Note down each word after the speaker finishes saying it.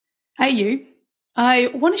Hey you,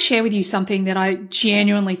 I want to share with you something that I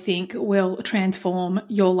genuinely think will transform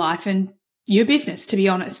your life and your business, to be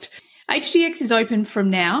honest. HDX is open from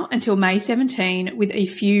now until May 17 with a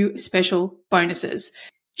few special bonuses.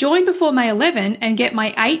 Join before May 11 and get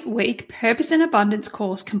my 8-week Purpose and Abundance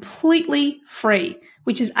course completely free,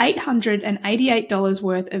 which is $888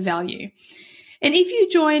 worth of value. And if you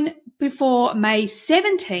join before May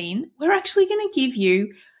 17, we're actually going to give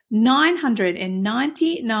you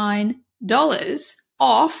 $999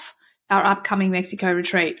 off our upcoming Mexico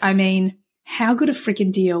retreat. I mean, how good a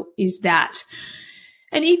freaking deal is that?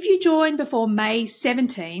 And if you join before May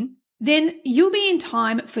 17, then you'll be in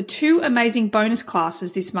time for 2 amazing bonus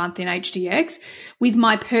classes this month in HDX with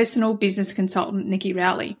my personal business consultant, Nikki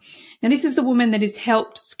Rowley. Now, this is the woman that has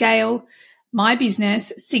helped scale my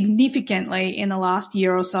business significantly in the last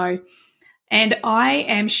year or so. And I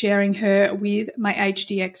am sharing her with my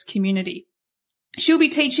HDX community. She'll be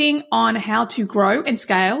teaching on how to grow and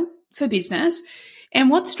scale for business and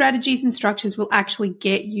what strategies and structures will actually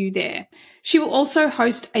get you there. She will also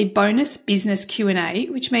host a bonus business Q&A,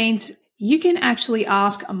 which means you can actually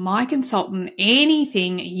ask my consultant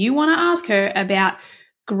anything you want to ask her about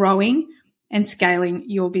growing and scaling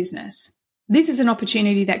your business. This is an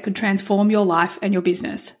opportunity that could transform your life and your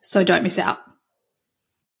business, so don't miss out.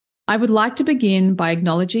 I would like to begin by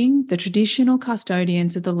acknowledging the traditional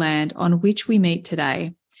custodians of the land on which we meet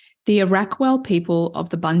today, the Arakwal people of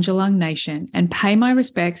the Bundjalung Nation, and pay my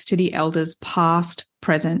respects to the elders past,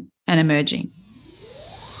 present, and emerging.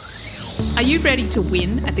 Are you ready to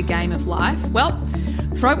win at the game of life? Well,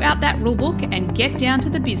 throw out that rulebook and get down to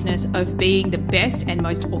the business of being the best and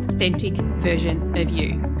most authentic version of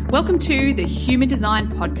you. Welcome to the Human Design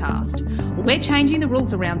Podcast. We're changing the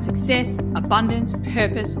rules around success, abundance,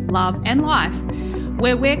 purpose, love, and life,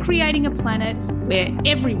 where we're creating a planet where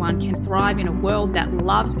everyone can thrive in a world that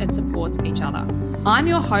loves and supports each other. I'm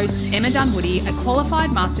your host, Emma Dunwoody, a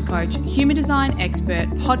qualified master coach, human design expert,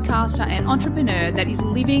 podcaster, and entrepreneur that is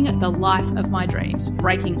living the life of my dreams,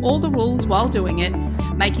 breaking all the rules while doing it,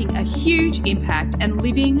 making a huge impact, and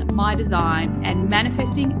living my design and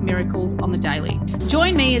manifesting miracles on the daily.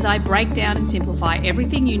 Join me as I break down and simplify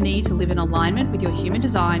everything you need to live in alignment with your human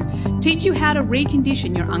design, teach you how to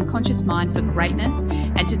recondition your unconscious mind for greatness,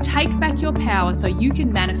 and to take back your power so you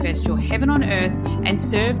can manifest your heaven on earth and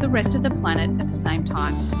serve the rest of the planet at the same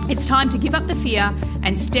time. It's time to give up the fear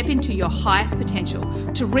and step into your highest potential,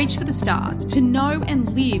 to reach for the stars, to know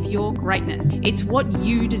and live your greatness. It's what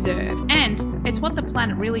you deserve, and it's what the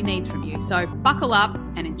planet really needs from you. So buckle up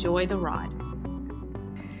and enjoy the ride.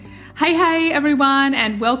 Hey everyone,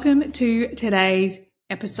 and welcome to today's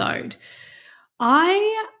episode.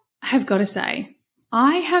 I have got to say,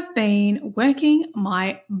 I have been working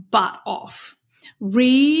my butt off,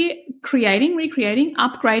 recreating,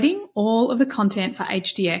 upgrading all of the content for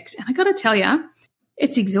HDX. And I got to tell you,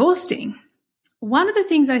 it's exhausting. One of the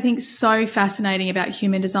things I think is so fascinating about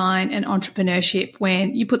human design and entrepreneurship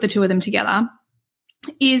when you put the two of them together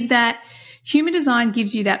is that human design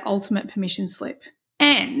gives you that ultimate permission slip.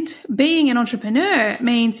 And being an entrepreneur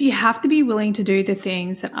means you have to be willing to do the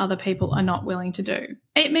things that other people are not willing to do.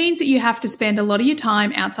 It means that you have to spend a lot of your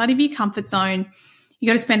time outside of your comfort zone. You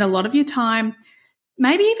got to spend a lot of your time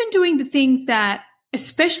maybe even doing the things that,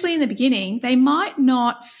 especially in the beginning, they might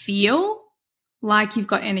not feel like you've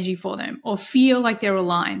got energy for them or feel like they're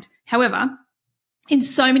aligned. However, in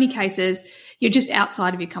so many cases, you're just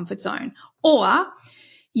outside of your comfort zone, or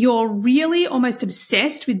you're really almost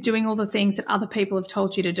obsessed with doing all the things that other people have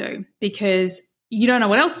told you to do because you don't know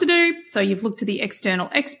what else to do. So you've looked to the external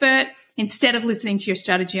expert instead of listening to your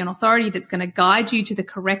strategy and authority that's going to guide you to the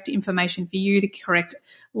correct information for you, the correct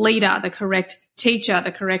leader, the correct teacher,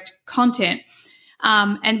 the correct content,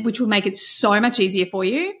 and which will make it so much easier for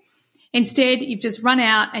you. Instead, you've just run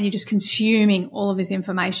out and you're just consuming all of this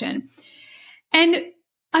information. And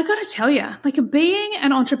I got to tell you, like being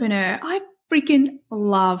an entrepreneur, I freaking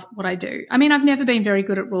love what I do. I mean, I've never been very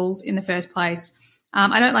good at rules in the first place.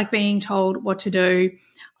 I don't like being told what to do.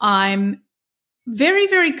 I'm very,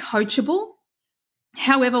 very coachable.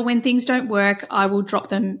 However, when things don't work, I will drop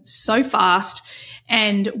them so fast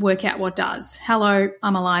and work out what does. Hello,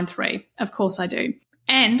 I'm a line 3. Of course I do.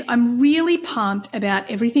 And I'm really pumped about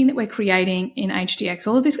everything that we're creating in HDX,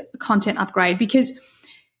 all of this content upgrade, because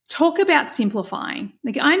talk about simplifying.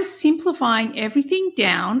 Like I'm simplifying everything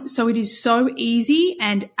down so it is so easy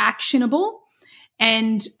and actionable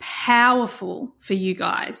and powerful for you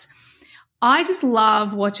guys. I just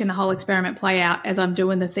love watching the whole experiment play out as I'm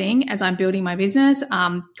doing the thing, as I'm building my business,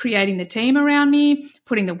 creating the team around me,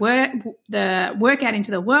 putting the work out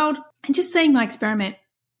into the world, and just seeing my experiment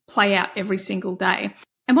play out every single day.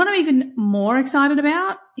 And what I'm even more excited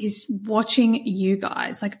about is watching you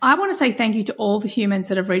guys. Like, I want to say thank you to all the humans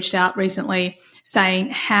that have reached out recently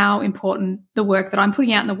saying how important the work that I'm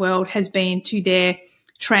putting out in the world has been to their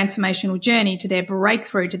transformational journey, to their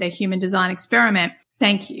breakthrough, to their human design experiment.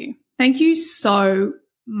 Thank you. Thank you so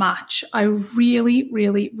much. I really,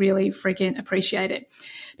 really, really freaking appreciate it.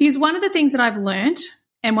 Because one of the things that I've learned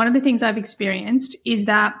and one of the things I've experienced is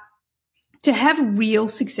that to have real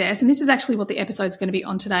success, and this is actually what the episode's going to be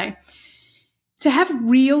on today, to have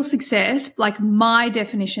real success, like my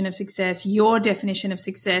definition of success, your definition of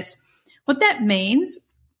success, what that means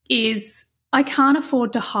is I can't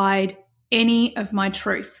afford to hide any of my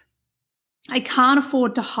truth. I can't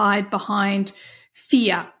afford to hide behind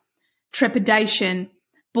fear, trepidation,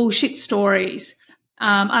 bullshit stories,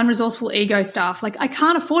 unresourceful ego stuff. Like, I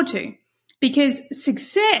can't afford to, because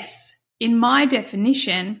success, in my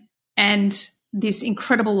definition, and this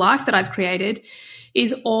incredible life that I've created,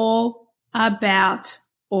 is all about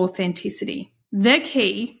authenticity. The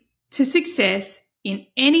key to success in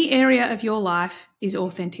any area of your life is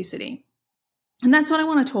authenticity. And that's what I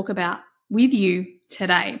want to talk about with you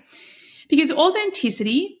today. Because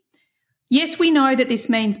authenticity, yes, we know that this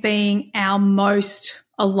means being our most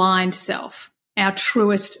aligned self, our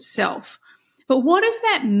truest self. But what does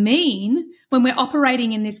that mean when we're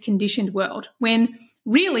operating in this conditioned world? When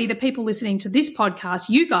really the people listening to this podcast,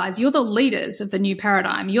 you guys, you're the leaders of the new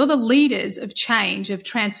paradigm. You're the leaders of change, of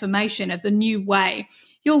transformation, of the new way.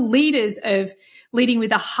 You're leaders of leading with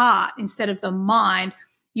the heart instead of the mind.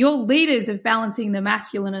 You're leaders of balancing the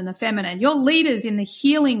masculine and the feminine. You're leaders in the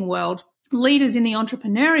healing world, leaders in the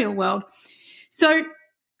entrepreneurial world. So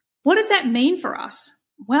what does that mean for us?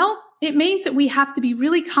 Well, it means that we have to be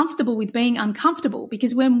really comfortable with being uncomfortable,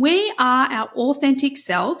 because when we are our authentic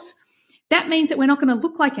selves, that means that we're not going to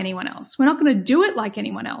look like anyone else. We're not going to do it like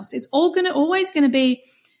anyone else. It's always going to be,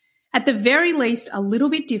 at the very least, a little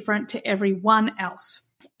bit different to everyone else.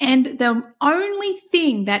 And the only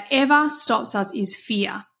thing that ever stops us is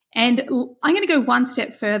fear. And I'm going to go one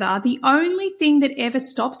step further. The only thing that ever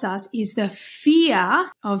stops us is the fear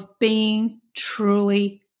of being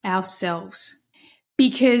truly ourselves.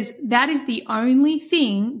 Because that is the only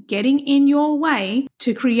thing getting in your way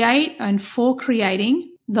to create and for creating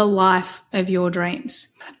the life of your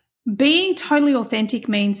dreams. Being totally authentic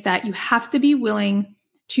means that you have to be willing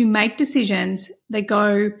to make decisions that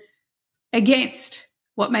go against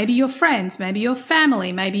what maybe your friends, maybe your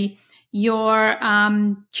family, maybe your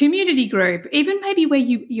community group, even maybe where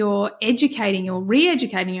you're educating or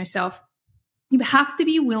re-educating yourself. You have to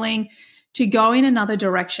be willing to go in another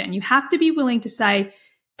direction. You have to be willing to say,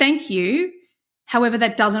 thank you, however,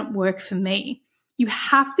 that doesn't work for me. You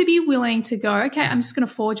have to be willing to go, okay, I'm just going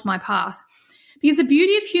to forge my path. Because the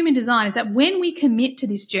beauty of human design is that when we commit to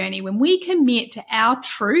this journey, when we commit to our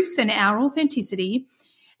truth and our authenticity,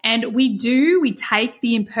 and we take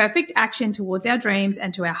the imperfect action towards our dreams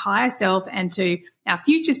and to our higher self and to our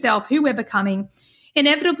future self, who we're becoming,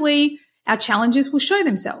 inevitably our challenges will show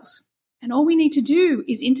themselves. And all we need to do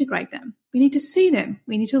is integrate them. We need to see them.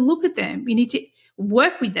 We need to look at them. We need to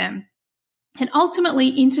work with them and ultimately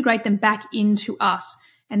integrate them back into us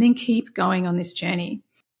and then keep going on this journey.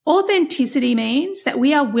 Authenticity means that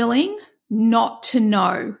we are willing not to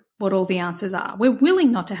know what all the answers are. We're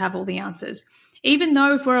willing not to have all the answers. Even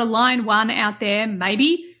though if we're a line one out there,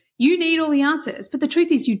 maybe you need all the answers. But the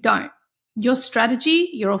truth is you don't. Your strategy,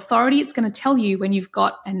 your authority, it's going to tell you when you've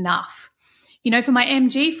got enough. You know, for my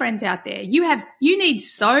MG friends out there, you need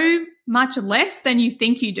so much less than you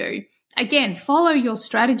think you do. Again, follow your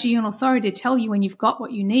strategy and authority to tell you when you've got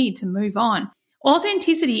what you need to move on.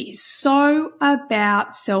 Authenticity is so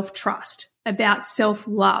about self-trust, about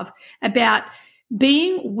self-love, about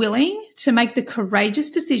being willing to make the courageous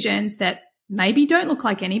decisions that maybe don't look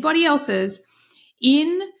like anybody else's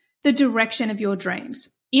in the direction of your dreams,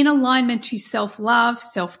 in alignment to self-love,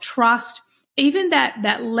 self-trust, even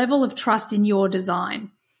that level of trust in your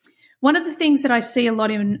design. One of the things that I see a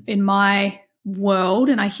lot in my world,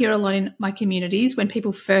 and I hear a lot in my communities when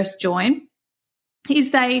people first join,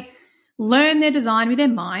 is they learn their design with their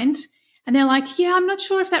mind and they're like, yeah, I'm not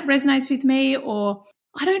sure if that resonates with me, or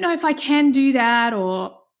I don't know if I can do that,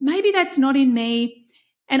 or maybe that's not in me.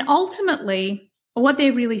 And ultimately, what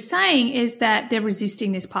they're really saying is that they're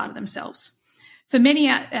resisting this part of themselves. For many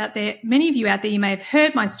out there, many of you out there, you may have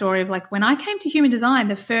heard my story of like when I came to human design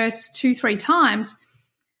the first 2-3 times,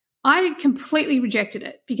 I completely rejected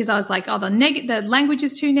it because I was like, oh, the language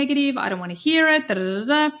is too negative. I don't want to hear it.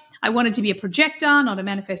 I wanted to be a projector, not a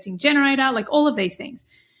manifesting generator, like all of these things.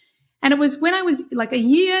 And it was when I was like a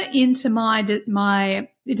year into my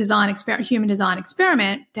human design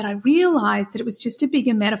experiment, that I realized that it was just a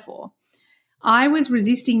bigger metaphor. I was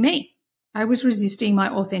resisting me. I was resisting my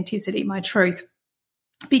authenticity, my truth,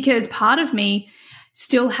 because part of me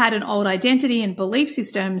still had an old identity and belief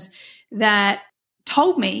systems that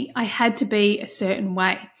told me I had to be a certain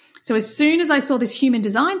way. So as soon as I saw this human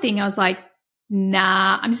design thing, I was like,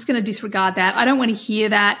 nah, I'm just going to disregard that. I don't want to hear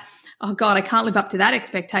that. Oh God, I can't live up to that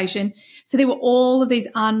expectation. So there were all of these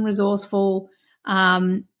unresourceful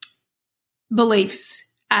beliefs,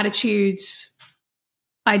 attitudes,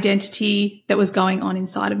 identity that was going on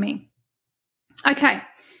inside of me. Okay.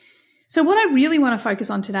 So what I really want to focus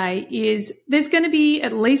on today is there's going to be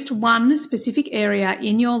at least one specific area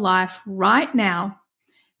in your life right now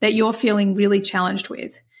that you're feeling really challenged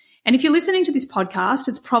with. And if you're listening to this podcast,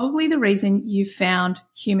 it's probably the reason you've found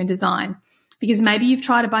human design, because maybe you've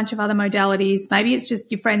tried a bunch of other modalities. Maybe it's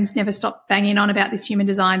just your friends never stop banging on about this human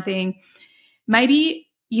design thing. Maybe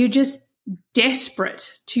you're just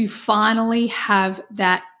desperate to finally have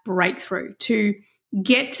that breakthrough, to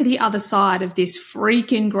get to the other side of this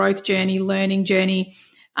freaking growth journey, learning journey,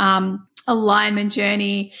 alignment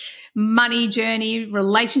journey, money journey,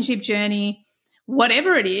 relationship journey,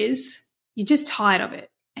 whatever it is, you're just tired of it.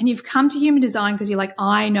 And you've come to human design because you're like,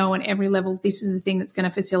 I know on every level, this is the thing that's going to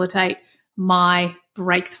facilitate my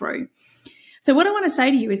breakthrough. So what I want to say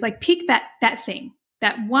to you is like, pick that thing,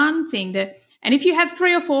 that one thing that, and if you have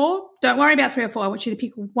 3 or 4, don't worry about 3 or 4. I want you to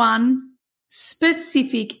pick one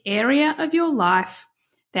specific area of your life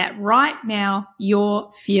that right now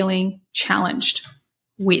you're feeling challenged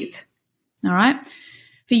with. All right.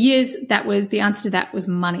 For years, the answer to that was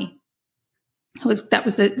money. That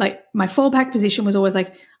was my fallback position was always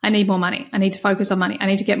like, I need more money. I need to focus on money. I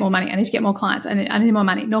need to get more money. I need to get more clients. I need more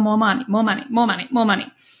money. No more money, more money, more money, more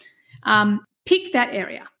money. Pick that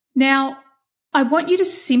area. Now, I want you to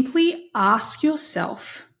simply ask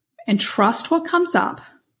yourself and trust what comes up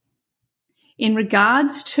in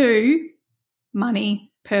regards to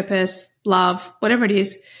money, purpose, love, whatever it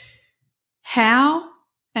is. How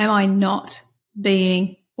am I not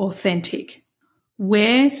being authentic?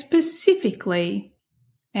 Where specifically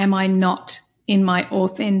am I not in my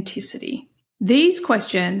authenticity? These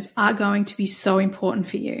questions are going to be so important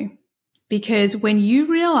for you, because when you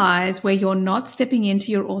realize where you're not stepping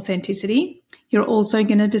into your authenticity, you're also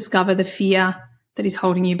going to discover the fear that is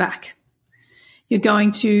holding you back. You're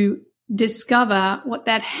going to discover what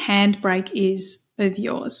that handbrake is of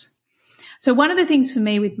yours. So one of the things for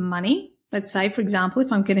me with money, let's say, for example,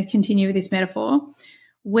 if I'm going to continue with this metaphor,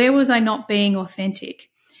 where was I not being authentic?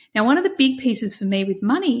 Now, one of the big pieces for me with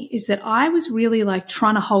money is that I was really like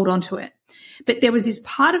trying to hold on to it. But there was this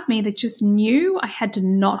part of me that just knew I had to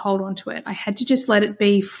not hold on to it. I had to just let it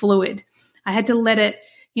be fluid. I had to let it,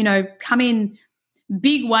 come in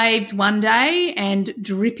big waves one day and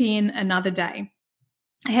drip in another day.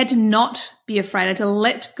 I had to not be afraid. I had to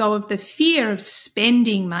let go of the fear of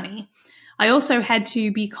spending money. I also had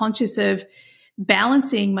to be conscious of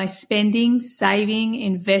balancing my spending, saving,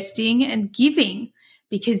 investing, and giving,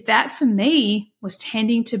 because that for me was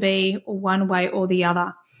tending to be one way or the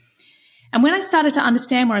other. And when I started to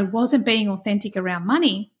understand where I wasn't being authentic around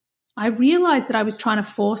money, I realized that I was trying to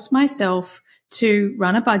force myself to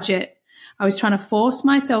run a budget. I was trying to force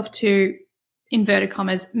myself to, inverted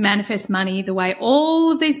commas, manifest money the way all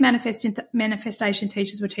of these manifestation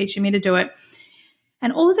teachers were teaching me to do it.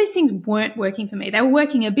 And all of these things weren't working for me. They were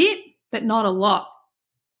working a bit, but not a lot.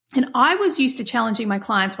 And I was used to challenging my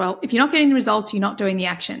clients, well, if you're not getting the results, you're not doing the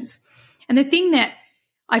actions. And the thing that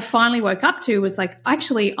I finally woke up to was like,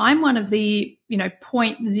 actually, I'm one of the,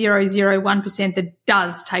 0.001% that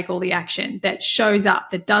does take all the action, that shows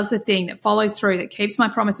up, that does the thing, that follows through, that keeps my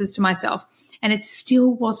promises to myself. And it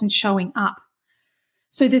still wasn't showing up.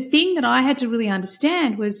 So the thing that I had to really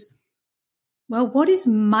understand was, well, what is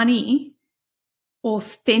money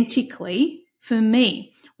authentically for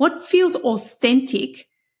me? What feels authentic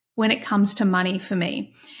when it comes to money for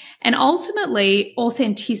me? And ultimately,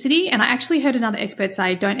 authenticity, and I actually heard another expert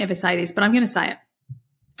say, don't ever say this, but I'm going to say it.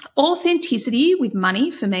 Authenticity with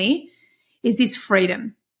money for me is this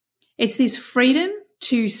freedom. It's this freedom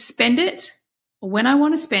to spend it when I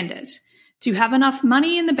want to spend it, to have enough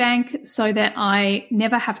money in the bank so that I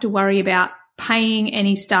never have to worry about paying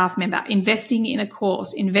any staff member, investing in a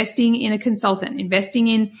course, investing in a consultant,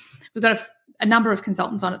 we've got a number of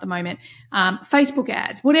consultants on at the moment, Facebook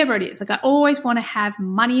ads, whatever it is. Like I always want to have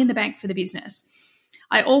money in the bank for the business.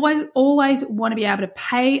 I always want to be able to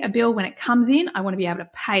pay a bill when it comes in. I want to be able to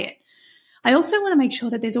pay it. I also want to make sure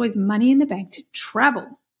that there's always money in the bank to travel.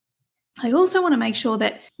 I also want to make sure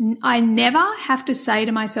that I never have to say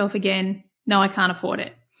to myself again, no, I can't afford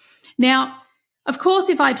it. Now, Of course,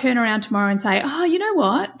 if I turn around tomorrow and say, oh, you know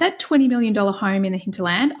what, that $20 million home in the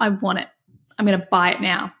hinterland, I want it. I'm going to buy it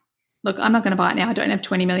now. Look, I'm not going to buy it now. I don't have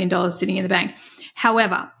 $20 million sitting in the bank.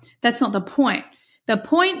 However, that's not the point. The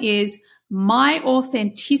point is my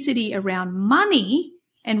authenticity around money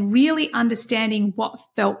and really understanding what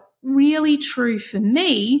felt really true for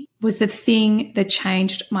me was the thing that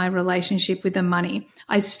changed my relationship with the money.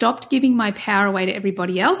 I stopped giving my power away to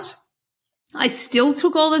everybody else. I still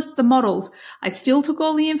took all the models. I still took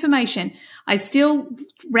all the information. I still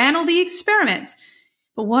ran all the experiments.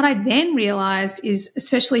 But what I then realized is,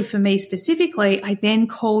 especially for me specifically, I then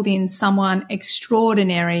called in someone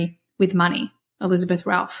extraordinary with money, Elizabeth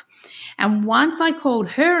Ralph. And once I called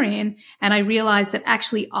her in and I realized that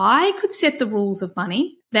actually I could set the rules of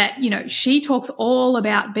money, that, she talks all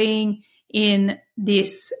about being in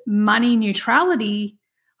this money neutrality,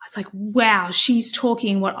 I was like, wow, she's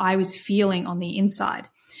talking what I was feeling on the inside.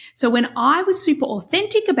 So when I was super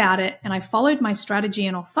authentic about it and I followed my strategy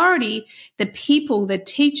and authority, the people, the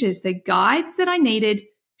teachers, the guides that I needed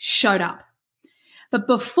showed up. But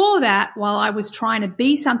before that, while I was trying to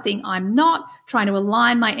be something I'm not, trying to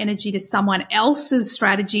align my energy to someone else's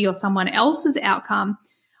strategy or someone else's outcome,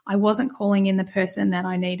 I wasn't calling in the person that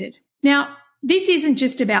I needed. Now, this isn't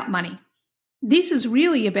just about money. This is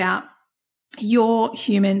really about your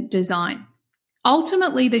human design.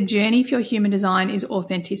 Ultimately, the journey for your human design is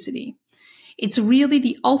authenticity. It's really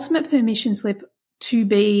the ultimate permission slip to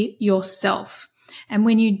be yourself. And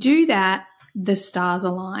when you do that, the stars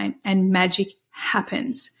align and magic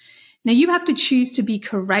happens. Now, you have to choose to be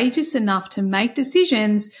courageous enough to make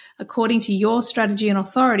decisions according to your strategy and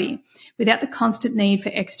authority without the constant need for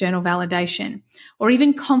external validation or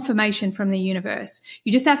even confirmation from the universe.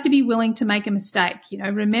 You just have to be willing to make a mistake.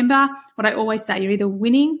 Remember what I always say, you're either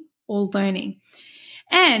winning or learning.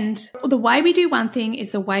 And the way we do one thing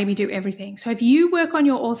is the way we do everything. So if you work on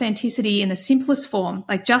your authenticity in the simplest form,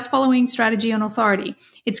 like just following strategy and authority,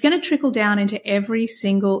 it's going to trickle down into every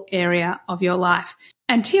single area of your life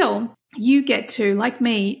until you get to, like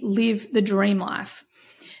me, live the dream life.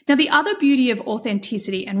 Now, the other beauty of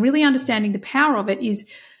authenticity and really understanding the power of it is,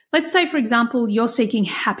 let's say, for example, you're seeking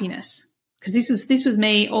happiness, because this was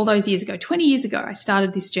me all those years ago. 20 years ago, I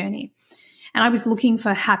started this journey. And I was looking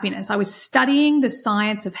for happiness. I was studying the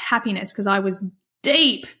science of happiness because I was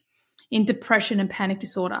deep in depression and panic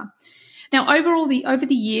disorder. Now, over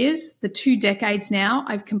the years, the 2 decades now,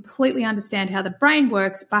 I've completely understand how the brain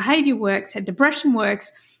works, behavior works, how depression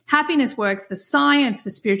works, happiness works, the science, the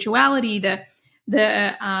spirituality, the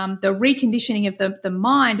reconditioning of the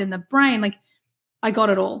mind and the brain. Like, I got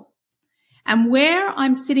it all. And where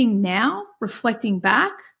I'm sitting now, reflecting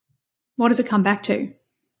back, what does it come back to?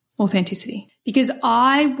 Authenticity. Because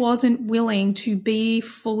I wasn't willing to be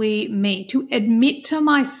fully me, to admit to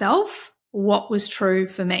myself what was true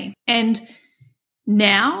for me. And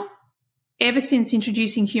now, ever since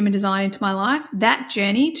introducing human design into my life, that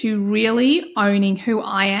journey to really owning who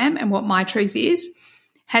I am and what my truth is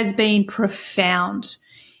has been profound.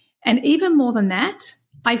 And even more than that,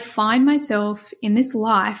 I find myself in this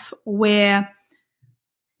life where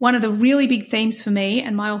one of the really big themes for me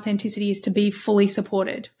and my authenticity is to be fully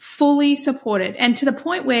supported. And to the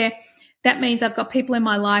point where that means I've got people in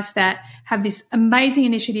my life that have this amazing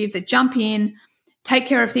initiative that jump in, take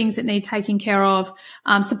care of things that need taking care of,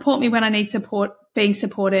 support me when I need support, being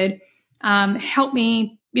supported, help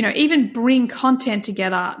me, even bring content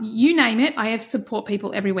together. You name it, I have support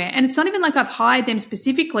people everywhere. And it's not even like I've hired them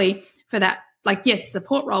specifically for that, like, yes,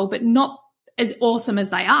 support role, but not as awesome as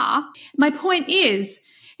they are. My point is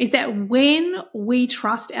that when we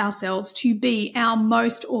trust ourselves to be our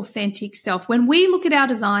most authentic self, when we look at our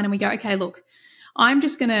design and we go, okay, look, I'm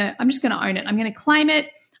just gonna own it. I'm gonna claim it.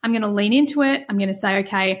 I'm gonna lean into it. I'm gonna say,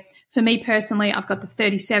 okay, for me personally, I've got the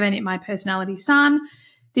 37 in my personality sun.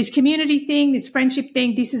 This community thing, this friendship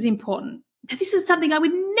thing, this is important. Now, this is something I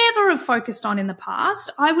would never have focused on in the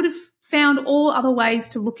past. I would have found all other ways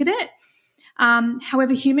to look at it.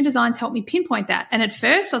 However, human designs helped me pinpoint that. And at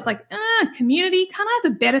first I was like, community, can't I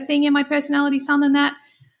have a better thing in my personality sun than that?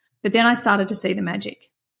 But then I started to see the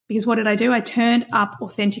magic, because what did I do? I turned up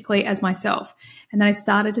authentically as myself. And then I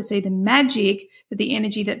started to see the magic that the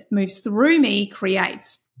energy that moves through me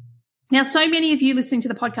creates. Now, so many of you listening to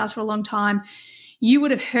the podcast for a long time, you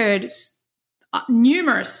would have heard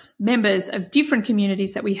numerous members of different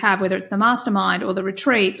communities that we have, whether it's the mastermind or the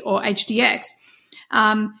retreats or HDX.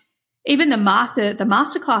 Even the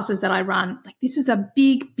master classes that I run, like, this is a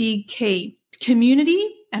big, big key. Community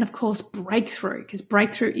and, of course, breakthrough, because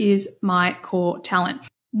breakthrough is my core talent.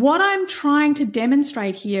 What I'm trying to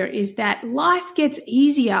demonstrate here is that life gets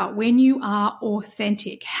easier when you are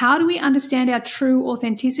authentic. How do we understand our true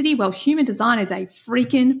authenticity? Well, human design is a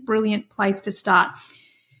freaking brilliant place to start.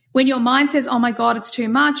 When your mind says, oh my God, it's too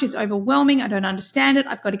much, it's overwhelming, I don't understand it,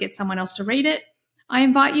 I've got to get someone else to read it, I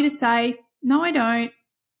invite you to say, no, I don't.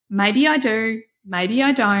 Maybe I do. Maybe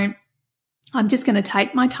I don't. I'm just going to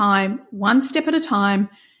take my time, one step at a time,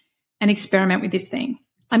 and experiment with this thing.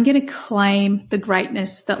 I'm going to claim the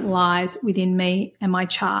greatness that lies within me and my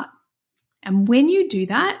chart. And when you do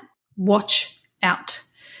that, watch out,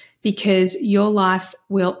 because your life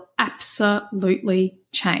will absolutely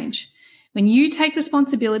change. When you take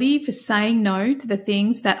responsibility for saying no to the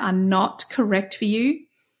things that are not correct for you,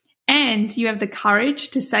 and you have the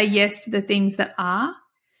courage to say yes to the things that are,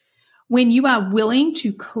 when you are willing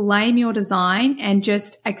to claim your design and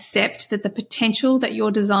just accept that the potential that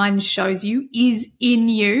your design shows you is in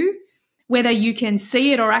you, whether you can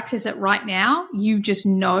see it or access it right now, you just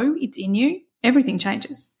know it's in you, everything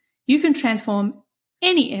changes. You can transform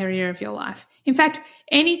any area of your life. In fact,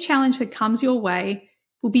 any challenge that comes your way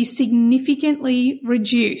will be significantly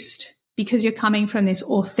reduced because you're coming from this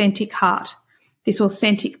authentic heart, this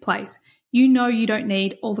authentic place. You know you don't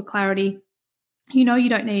need all the clarity. You know you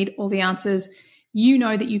don't need all the answers. You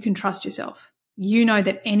know that you can trust yourself. You know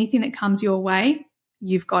that anything that comes your way,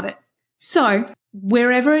 you've got it. So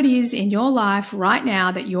wherever it is in your life right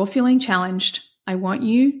now that you're feeling challenged, I want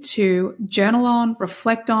you to journal on,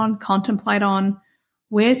 reflect on, contemplate on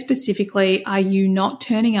where specifically are you not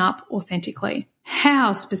turning up authentically?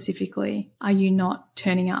 How specifically are you not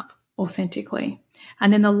turning up authentically?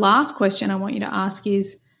 And then the last question I want you to ask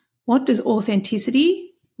is, what does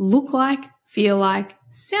authenticity look like, feel like,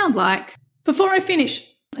 sound like? Before I finish,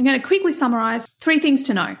 I'm going to quickly summarize 3 things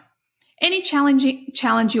to know. Any challenge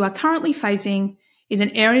you are currently facing is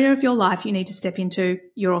an area of your life you need to step into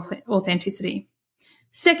your authenticity.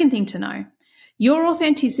 Second thing to know, your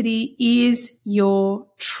authenticity is your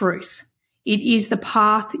truth. It is the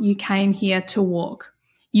path you came here to walk.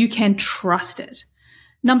 You can trust it.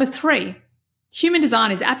 Number 3, human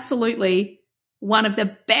design is absolutely one of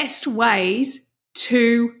the best ways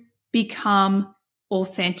to become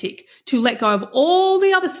authentic, to let go of all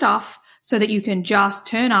the other stuff so that you can just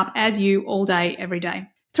turn up as you all day, every day.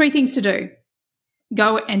 3 things to do.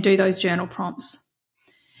 Go and do those journal prompts.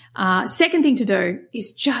 Second thing to do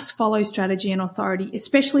is just follow strategy and authority,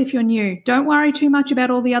 especially if you're new. Don't worry too much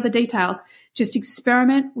about all the other details. Just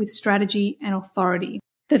experiment with strategy and authority.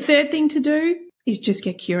 The third thing to do is just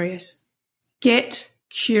get curious. Get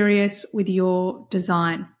curious with your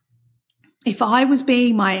design. If I was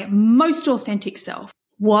being my most authentic self,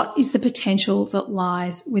 what is the potential that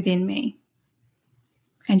lies within me?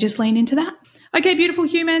 And just lean into that. Okay, beautiful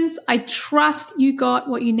humans, I trust you got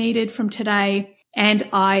what you needed from today, and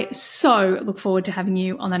I so look forward to having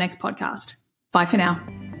you on the next podcast. Bye for now.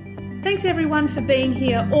 Thanks everyone for being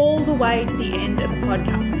here all the way to the end of the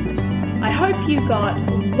podcast. I hope you got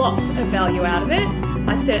lots of value out of it.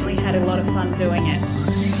 I certainly had a lot of fun doing it.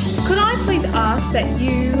 Could I please ask that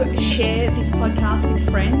you share this podcast with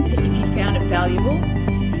friends if you found it valuable?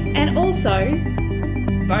 And also,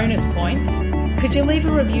 bonus points, could you leave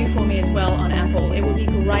a review for me as well on Apple? It would be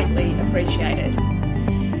greatly appreciated.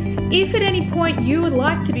 If at any point you would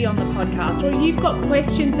like to be on the podcast, or you've got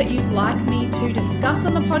questions that you'd like me to discuss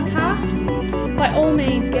on the podcast, by all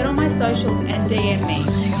means get on my socials and DM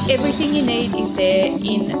me. Everything you need is there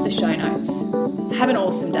in the show notes. Have an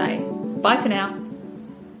awesome day. Bye for now.